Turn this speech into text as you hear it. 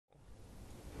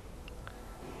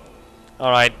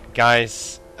Alright,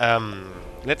 guys.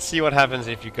 Let's see what happens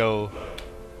if you go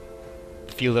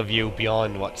field of view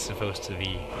beyond what's supposed to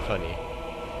be funny.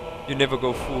 You never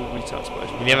go full retard splash.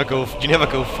 You never go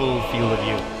full field of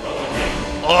view.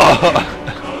 Oh!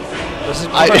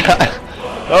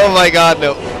 Oh my god,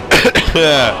 no.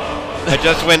 I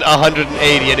just went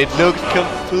 180 and it looks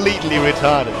completely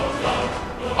retarded.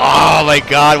 Oh my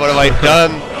god, what have I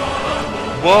done?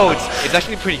 Whoa, it's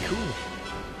actually pretty cool.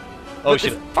 Oh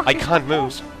shit, I can't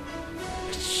move.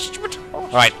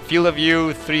 Alright, field of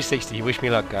view 360. Wish me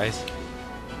luck, guys.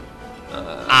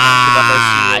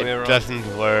 It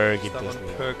doesn't work. It doesn't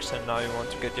work. Perks, and now you want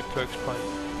to get your perk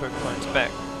points back.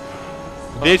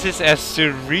 This is a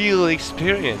surreal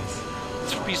experience.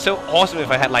 This would be so awesome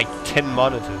if I had like 10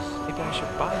 monitors. Maybe I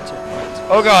should buy 10 points.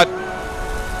 Oh god!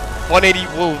 180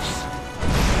 wolves.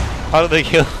 How do they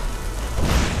kill?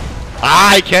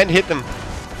 Ah, I can't hit them.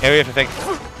 Area of effect.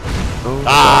 Oh.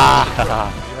 Ah!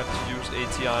 You have to use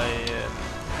ATI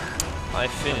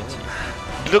Affinity.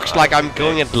 Looks like I'm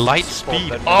going at light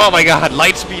speed. Oh my god,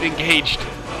 light speed engaged.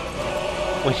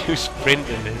 When you sprint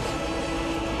in this.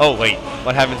 Oh wait,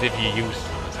 what happens if you use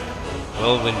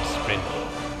whirlwind sprint?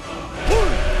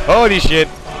 Holy shit!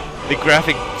 The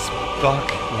graphics bug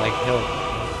like hell.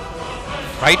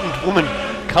 Frightened woman,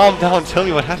 calm down, tell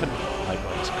me what happened. White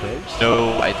one's close.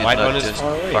 No, I did White not one is just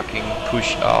far away. fucking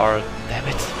push R. Damn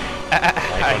it. I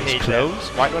White one's hate close,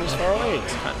 white one's far away.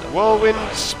 Kind of.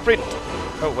 Whirlwind sprint.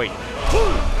 Oh wait.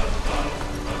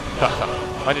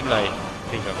 Why didn't I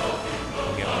think of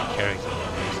get my character?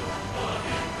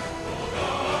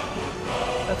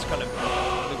 That's gonna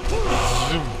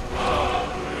Zoom.